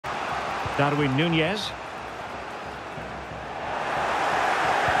Darwin Núñez.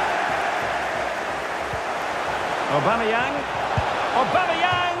 Aubameyang.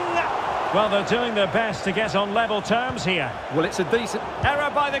 Aubameyang! Well, they're doing their best to get on level terms here. Well, it's a decent...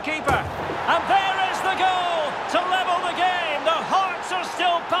 Error by the keeper. And there is the goal to level the game. The hearts are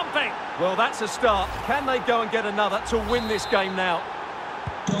still pumping. Well, that's a start. Can they go and get another to win this game now?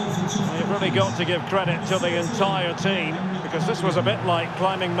 You've really got to give credit to the entire team, because this was a bit like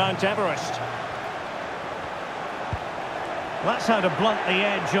climbing Mount Everest. That's how to blunt the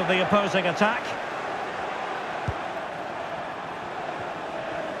edge of the opposing attack.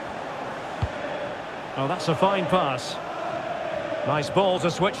 Oh, that's a fine pass. Nice ball to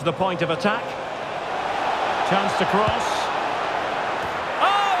switch the point of attack. Chance to cross.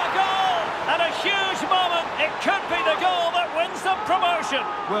 Oh, a goal! And a huge moment. It could be the goal that wins them promotion.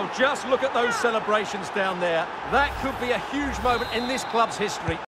 Well, just look at those celebrations down there. That could be a huge moment in this club's history.